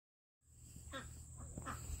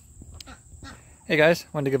Hey guys,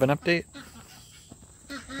 wanted to give an update.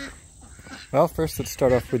 Well, first let's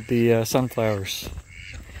start off with the sunflowers,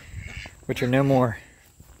 which are no more.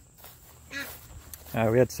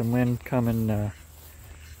 We had some wind come and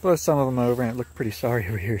blow some of them over, and it looked pretty sorry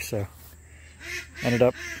over here, so ended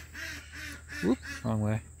up, whoop, wrong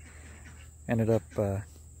way, ended up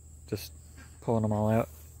just pulling them all out.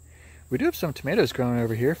 We do have some tomatoes growing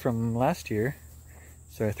over here from last year,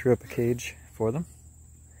 so I threw up a cage for them.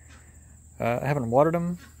 I haven't watered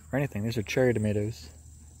them or anything. These are cherry tomatoes,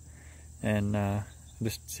 and I'm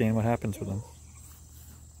just seeing what happens with them.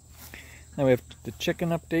 Now we have the chicken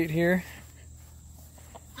update here.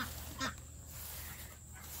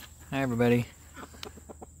 Hi everybody.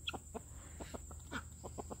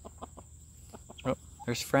 Oh,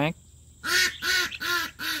 there's Frank.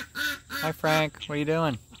 Hi Frank, what are you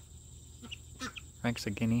doing? Frank's a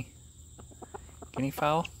guinea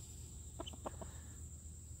fowl.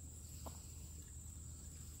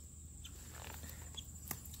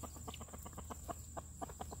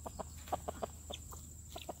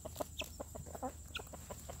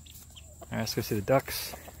 Alright, let's go see the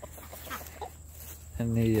ducks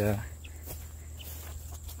and the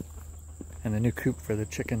new coop for the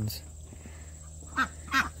chickens.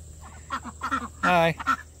 Hi.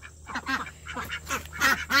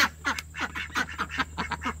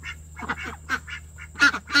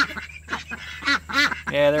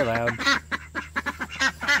 Yeah, they're loud.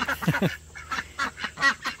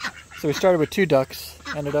 So we started with 2 ducks,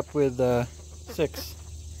 ended up with 6.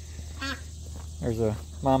 There's a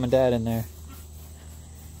mom and dad in there.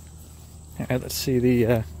 Alright, let's see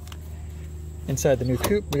the inside the new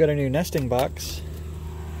coop. We got a new nesting box.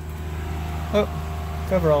 Oh,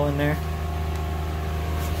 coverall in there.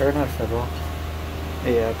 Or not a coverall.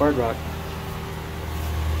 A barred rock.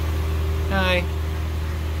 Hi.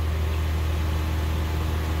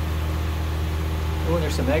 Oh, and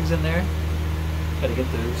there's some eggs in there. Gotta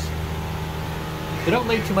get those. They don't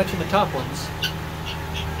lay too much in the top ones.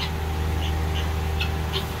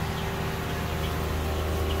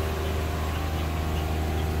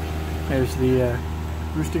 There's the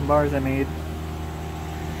roosting bars I made.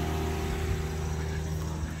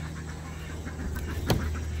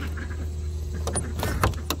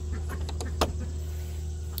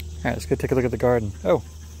 Alright, let's go take a look at the garden. Oh,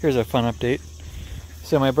 here's a fun update.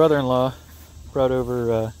 So my brother-in-law brought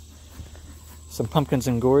over some pumpkins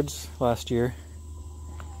and gourds last year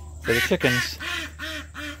for the chickens.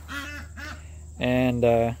 And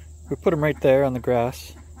we put them right there on the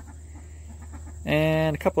grass.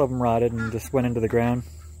 And a couple of them rotted and just went into the ground.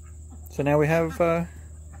 So now we have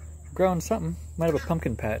grown something. Might have a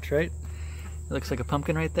pumpkin patch, right? It looks like a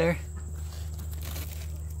pumpkin right there.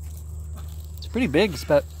 It's pretty big. It's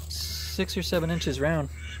about 6 or 7 inches round.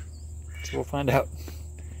 So we'll find out.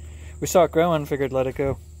 We saw it growing, figured let it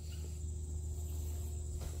go.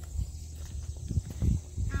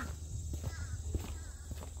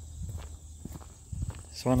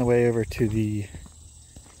 So on the way over to the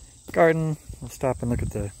garden, we'll stop and look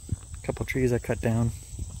at the couple trees I cut down.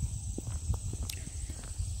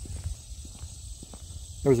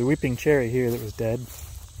 There was a weeping cherry here that was dead.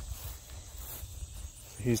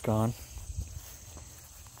 So he's gone.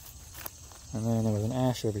 And then there was an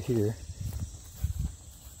ash over here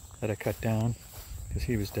that I cut down because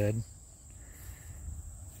he was dead.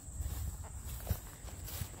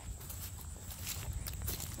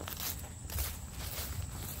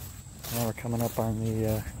 Now we're coming up on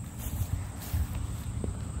the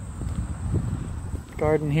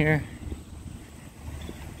garden here.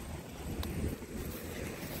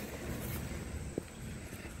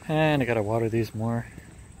 And I gotta water these more.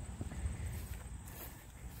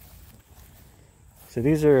 So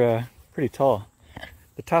these are pretty tall.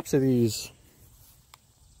 The tops of these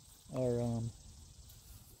are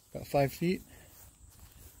about 5 feet.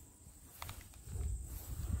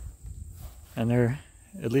 And they're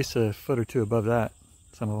at least a foot or 2 above that,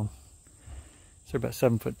 some of them. So they're about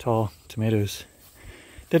 7 foot tall tomatoes.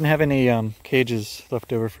 Didn't have any cages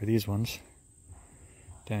left over for these ones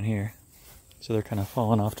down here. So they're kind of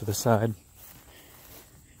falling off to the side. And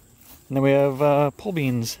then we have pole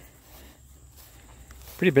beans.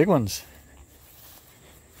 Pretty big ones.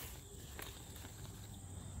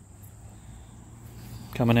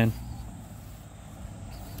 Coming in.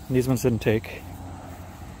 And these ones didn't take.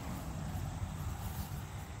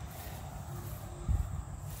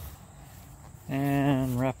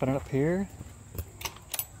 And wrapping it up here.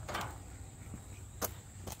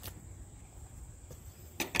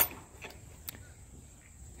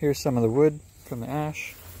 Here's some of the wood from the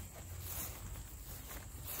ash.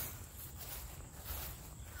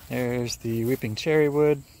 There's the weeping cherry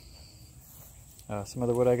wood. some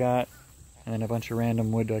other wood I got, and then a bunch of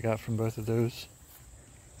random wood I got from both of those.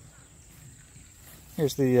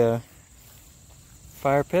 Here's the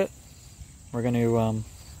fire pit. We're going to,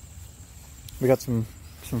 we got some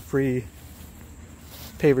free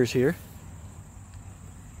pavers here.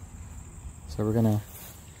 So we're going to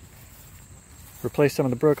replace some of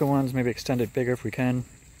the broken ones, maybe extend it bigger if we can.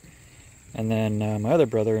 And then my other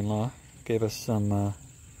brother-in-law gave us some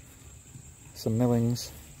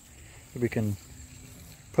millings that we can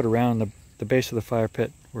put around the base of the fire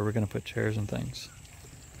pit where we're going to put chairs and things.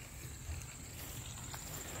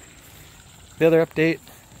 The other update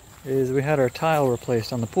is we had our tile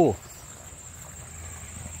replaced on the pool.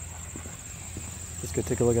 Let's go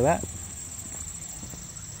take a look at that.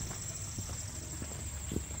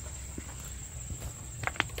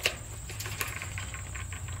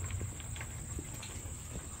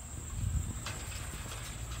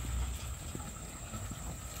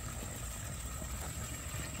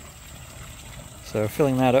 So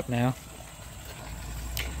filling that up now.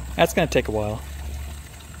 That's going to take a while.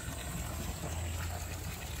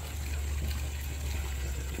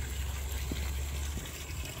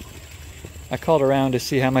 I called around to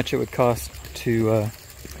see how much it would cost to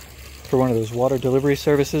for one of those water delivery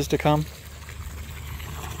services to come,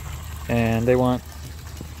 and they want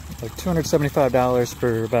like $275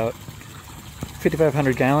 for about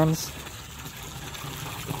 5,500 gallons,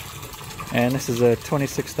 and this is a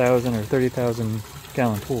 26,000 or 30,000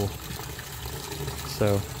 gallon pool,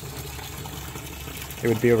 so it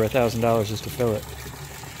would be over $1,000 just to fill it.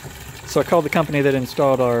 So I called the company that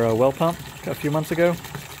installed our well pump a few months ago.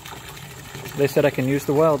 They said I can use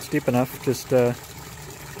the well, it's deep enough, just run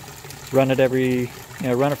it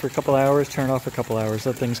run it for a couple hours, turn it off for a couple hours,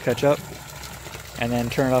 let things catch up, and then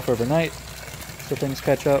turn it off overnight so things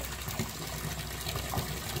catch up.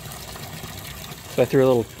 So I threw a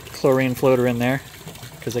little chlorine floater in there,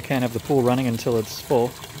 because I can't have the pool running until it's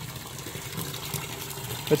full.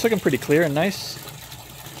 But it's looking pretty clear and nice.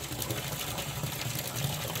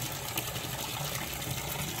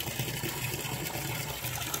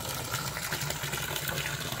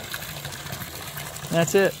 And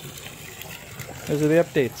that's it. Those are the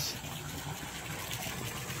updates.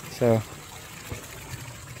 So,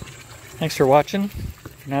 thanks for watching.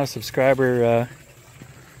 If you're not a subscriber,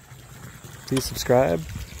 please subscribe.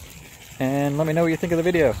 And let me know what you think of the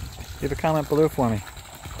video. Leave a comment below for me.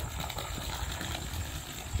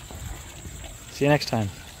 See you next time.